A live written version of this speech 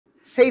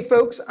Hey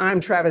folks, I'm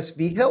Travis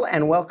Vigil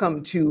and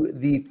welcome to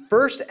the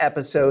first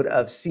episode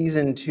of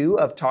Season 2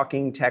 of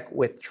Talking Tech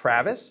with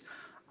Travis.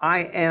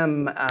 I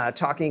am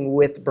talking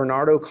with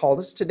Bernardo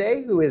Caldas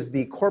today, who is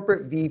the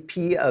Corporate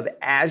VP of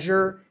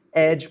Azure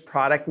Edge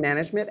Product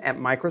Management at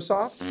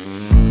Microsoft.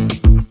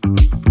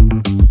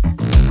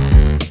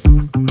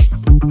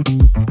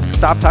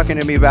 Stop talking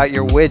to me about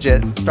your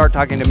widget, start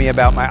talking to me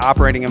about my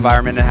operating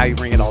environment and how you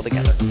bring it all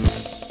together.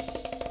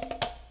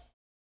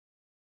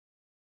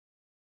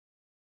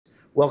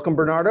 Welcome,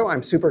 Bernardo.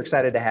 I'm super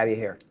excited to have you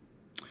here.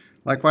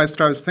 Likewise,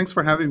 Travis. Thanks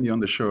for having me on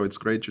the show. It's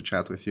great to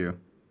chat with you.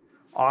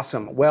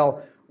 Awesome.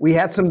 Well, we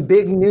had some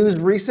big news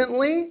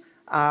recently.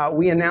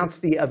 We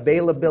announced the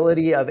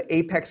availability of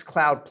Apex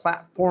Cloud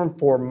Platform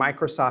for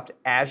Microsoft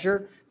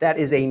Azure. That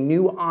is a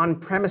new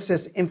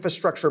on-premises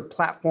infrastructure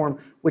platform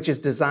which is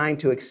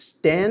designed to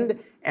extend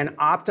and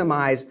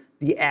optimize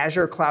the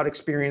Azure cloud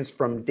experience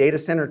from data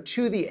center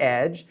to the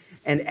edge.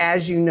 And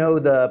as you know,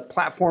 the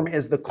platform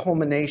is the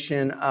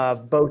culmination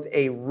of both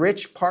a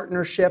rich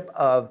partnership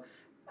of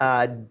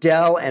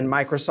Dell and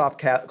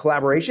Microsoft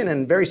collaboration,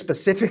 and very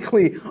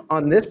specifically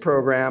on this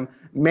program,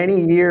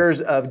 many years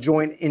of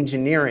joint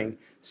engineering.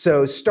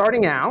 So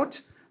starting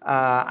out,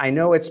 I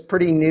know it's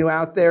pretty new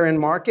out there in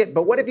market,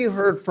 but what have you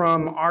heard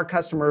from our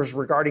customers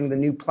regarding the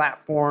new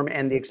platform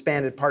and the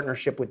expanded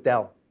partnership with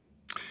Dell?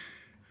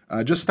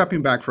 Just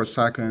stepping back for a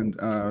second,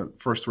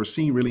 first, we're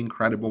seeing really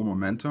incredible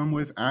momentum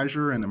with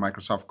Azure and the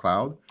Microsoft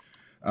Cloud.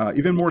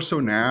 Even more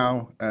so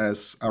now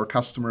as our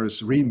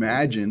customers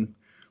reimagine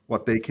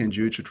what they can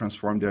do to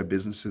transform their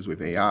businesses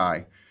with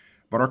AI.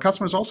 But our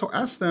customers also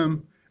asked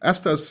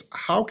us,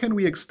 how can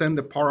we extend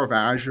the power of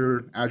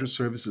Azure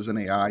services and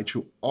AI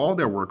to all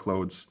their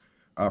workloads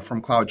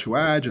from cloud to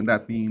edge? And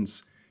that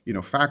means,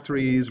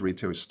 factories,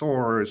 retail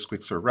stores,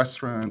 quick serve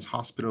restaurants,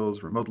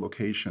 hospitals, remote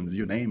locations,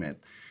 you name it.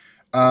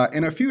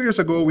 And a few years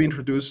ago, we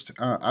introduced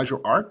Azure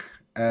Arc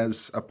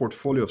as a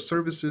portfolio of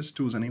services,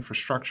 tools, and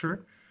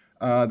infrastructure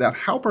that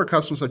help our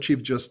customers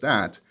achieve just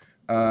that,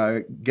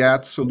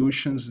 get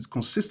solutions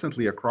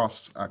consistently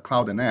across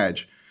cloud and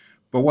edge.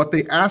 But what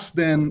they asked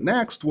then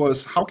next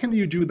was, how can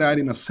you do that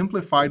in a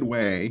simplified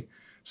way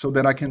so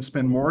that I can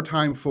spend more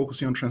time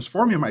focusing on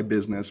transforming my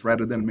business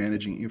rather than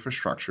managing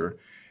infrastructure?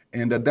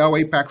 And the Dell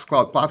Apex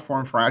Cloud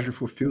Platform for Azure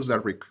fulfills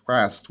that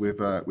request with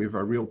a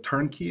real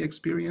turnkey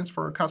experience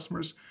for our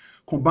customers,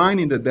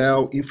 combining the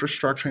Dell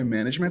infrastructure and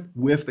management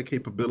with the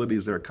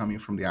capabilities that are coming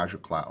from the Azure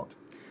Cloud.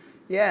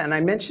 Yeah, and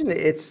I mentioned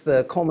it's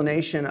the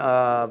culmination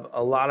of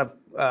a lot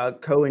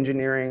of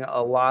co-engineering,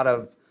 a lot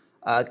of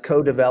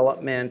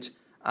co-development.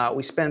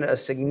 We spend a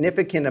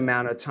significant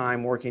amount of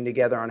time working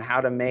together on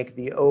how to make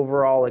the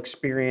overall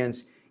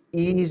experience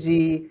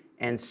easy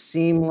and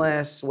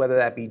seamless, whether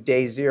that be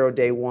day 0,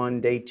 day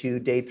 1, day 2,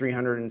 day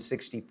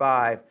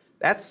 365.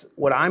 That's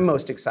what I'm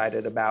most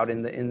excited about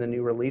in the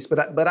new release.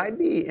 But I'd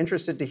be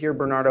interested to hear,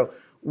 Bernardo,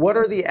 what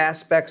are the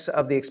aspects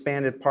of the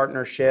expanded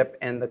partnership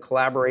and the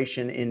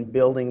collaboration in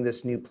building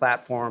this new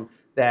platform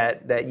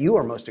that you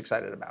are most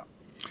excited about?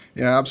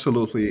 Yeah,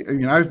 absolutely.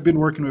 I've been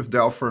working with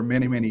Dell for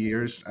many, many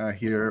years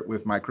here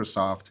with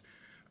Microsoft.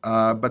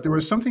 But there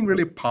was something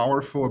really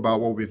powerful about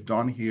what we've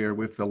done here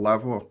with the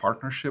level of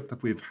partnership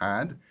that we've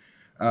had.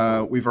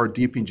 With our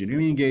deep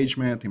engineering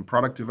engagement in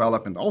product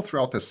development all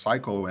throughout the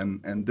cycle,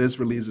 and this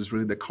release is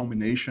really the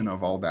culmination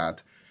of all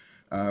that.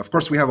 Of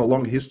course, we have a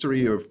long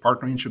history of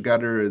partnering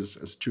together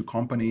as two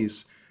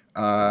companies,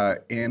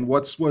 and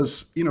what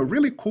was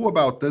really cool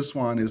about this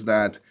one is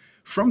that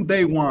from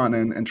day one,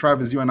 and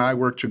Travis, you and I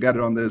worked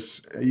together on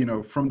this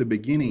from the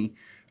beginning,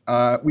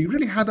 we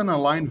really had an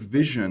aligned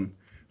vision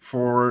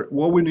for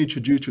what we need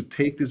to do to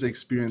take these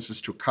experiences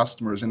to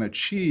customers and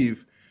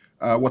achieve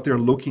what they're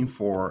looking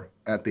for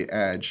at the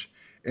edge.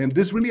 And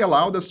this really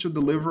allowed us to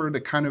deliver the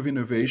kind of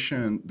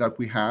innovation that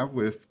we have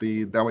with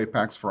the Dell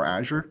Apex for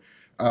Azure.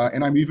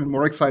 And I'm even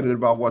more excited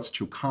about what's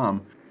to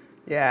come.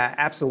 Yeah,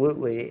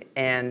 absolutely.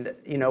 And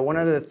one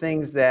of the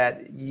things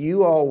that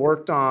you all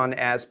worked on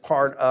as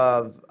part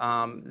of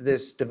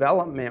this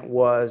development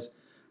was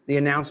the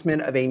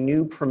announcement of a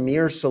new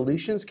Premier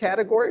Solutions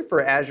category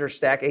for Azure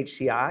Stack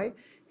HCI.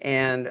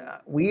 And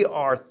we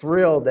are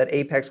thrilled that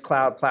Apex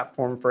Cloud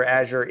Platform for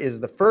Azure is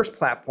the first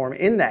platform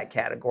in that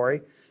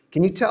category.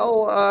 Can you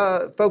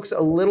tell folks a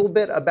little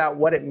bit about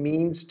what it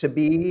means to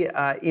be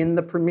in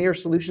the Premier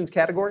Solutions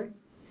category?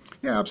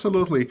 Yeah,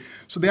 absolutely.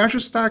 So the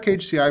Azure Stack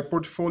HCI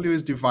portfolio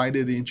is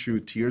divided into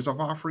tiers of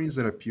offerings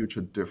that appeal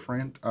to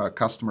different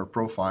customer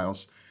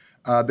profiles.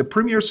 The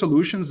Premier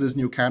Solutions, this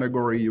new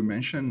category you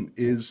mentioned,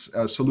 is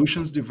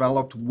solutions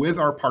developed with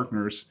our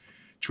partners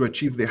to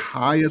achieve the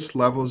highest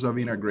levels of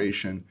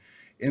integration.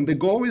 And the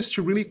goal is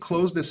to really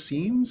close the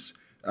seams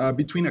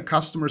between a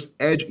customer's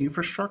edge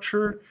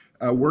infrastructure,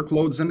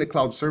 workloads, and the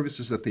cloud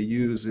services that they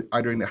use,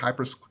 either in the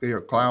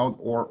hyperscale cloud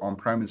or on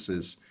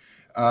premises.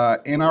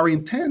 And our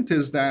intent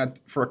is that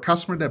for a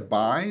customer that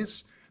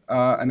buys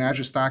an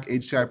Azure Stack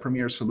HCI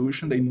Premier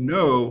solution, they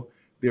know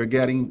they're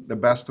getting the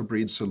best of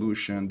breed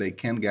solution they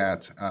can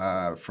get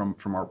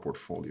from our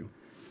portfolio.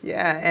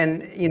 Yeah,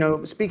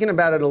 and speaking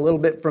about it a little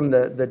bit from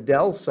the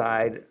Dell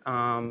side,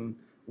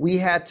 we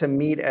had to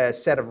meet a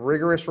set of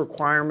rigorous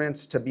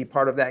requirements to be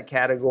part of that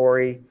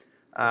category.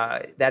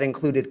 That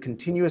included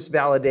continuous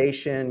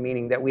validation,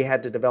 meaning that we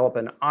had to develop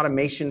an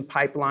automation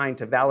pipeline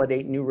to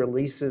validate new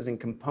releases and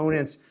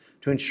components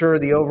to ensure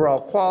the overall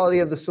quality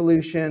of the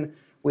solution.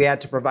 We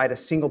had to provide a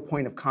single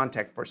point of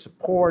contact for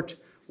support,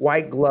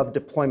 white glove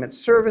deployment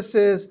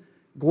services,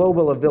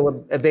 global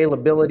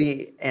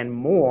availability, and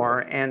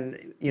more.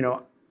 And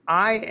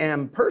I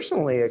am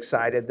personally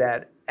excited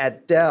that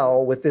at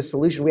Dell, with this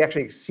solution, we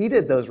actually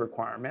exceeded those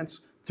requirements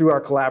through our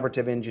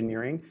collaborative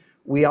engineering.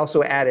 We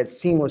also added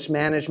seamless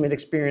management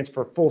experience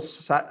for full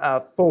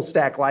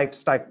stack life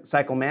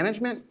cycle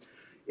management.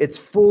 It's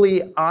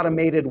fully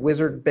automated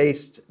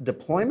wizard-based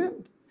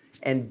deployment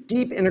and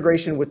deep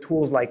integration with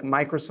tools like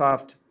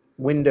Microsoft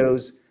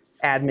Windows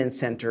Admin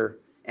Center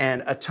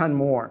and a ton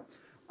more.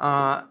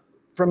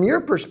 From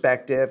your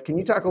perspective, can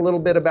you talk a little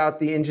bit about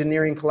the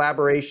engineering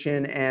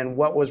collaboration and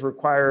what was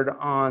required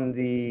on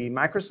the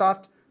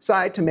Microsoft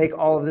side to make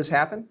all of this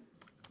happen?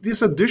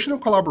 This additional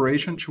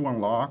collaboration to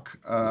unlock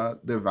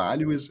the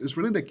value is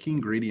really the key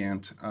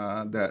ingredient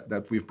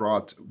that we've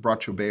brought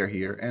to bear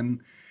here.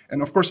 And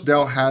of course,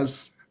 Dell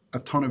has a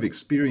ton of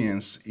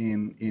experience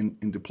in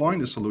deploying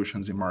the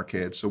solutions in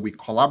market. So we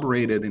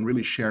collaborated in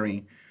really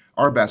sharing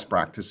our best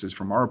practices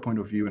from our point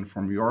of view and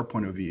from your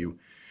point of view.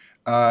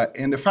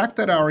 And the fact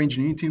that our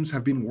engineering teams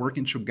have been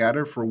working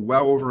together for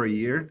well over a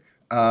year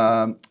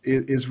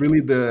is really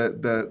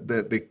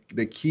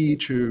the key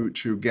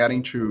to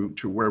getting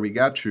to where we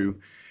got to.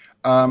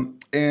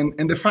 And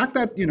the fact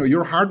that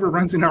your hardware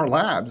runs in our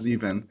labs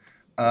even,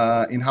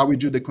 in how we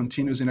do the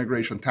continuous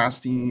integration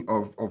testing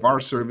of our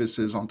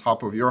services on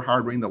top of your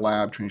hardware in the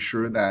lab to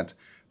ensure that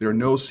there are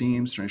no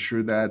seams, to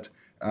ensure that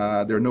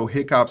there are no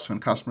hiccups when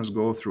customers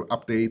go through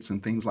updates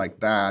and things like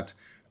that.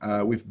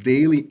 With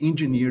daily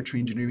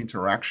engineer-to-engineer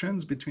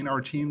interactions between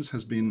our teams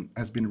has been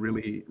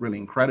really, really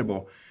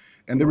incredible.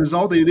 And the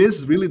result, it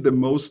is really the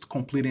most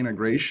complete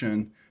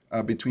integration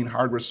between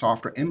hardware,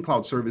 software, and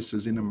cloud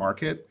services in the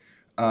market,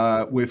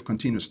 with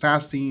continuous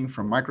testing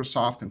from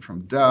Microsoft and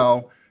from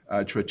Dell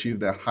to achieve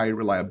that high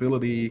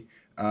reliability.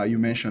 You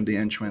mentioned the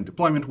end-to-end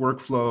deployment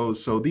workflows.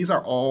 So these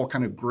are all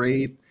kind of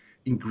great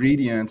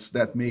ingredients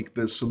that make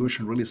the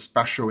solution really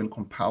special and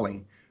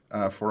compelling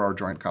for our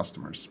joint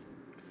customers.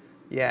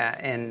 Yeah,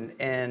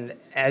 and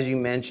as you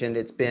mentioned,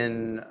 it's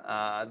been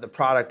the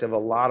product of a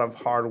lot of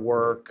hard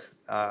work,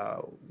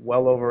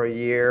 well over a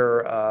year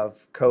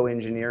of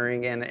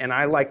co-engineering, and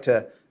I like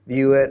to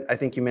view it. I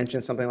think you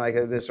mentioned something like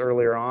this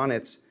earlier on.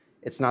 It's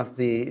not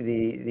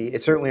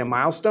it's certainly a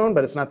milestone,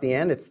 but it's not the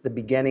end. It's the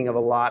beginning of a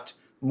lot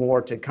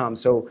more to come.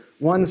 So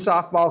one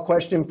softball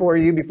question for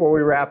you before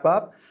we wrap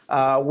up: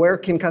 where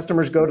can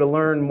customers go to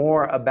learn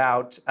more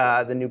about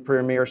the new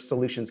Premier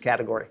Solutions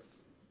category?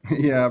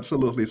 Yeah,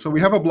 absolutely. So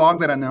we have a blog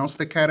that announced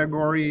the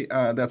category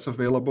that's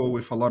available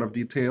with a lot of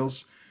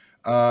details.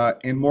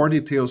 And more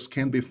details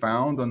can be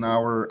found on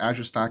our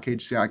Azure Stack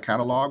HCI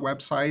catalog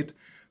website.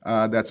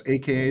 That's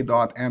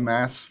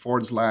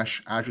aka.ms/Azure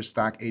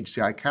Stack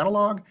HCI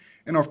catalog.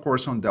 And of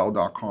course on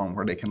Dell.com,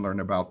 where they can learn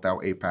about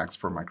Dell Apex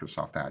for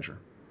Microsoft Azure.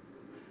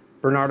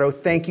 Bernardo,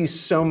 thank you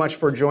so much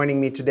for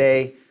joining me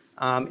today.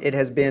 It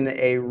has been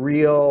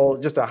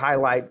just a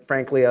highlight,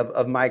 frankly,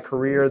 of my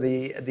career,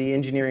 the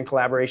engineering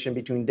collaboration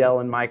between Dell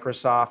and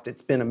Microsoft.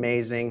 It's been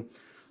amazing.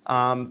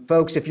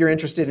 Folks, if you're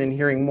interested in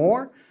hearing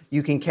more,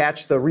 you can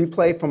catch the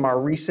replay from our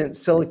recent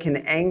Silicon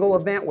Angle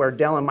event where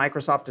Dell and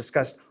Microsoft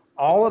discussed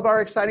all of our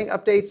exciting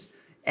updates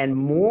and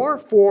more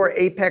for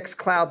Apex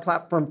Cloud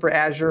Platform for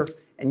Azure,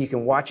 and you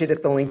can watch it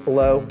at the link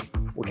below.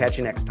 We'll catch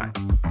you next time.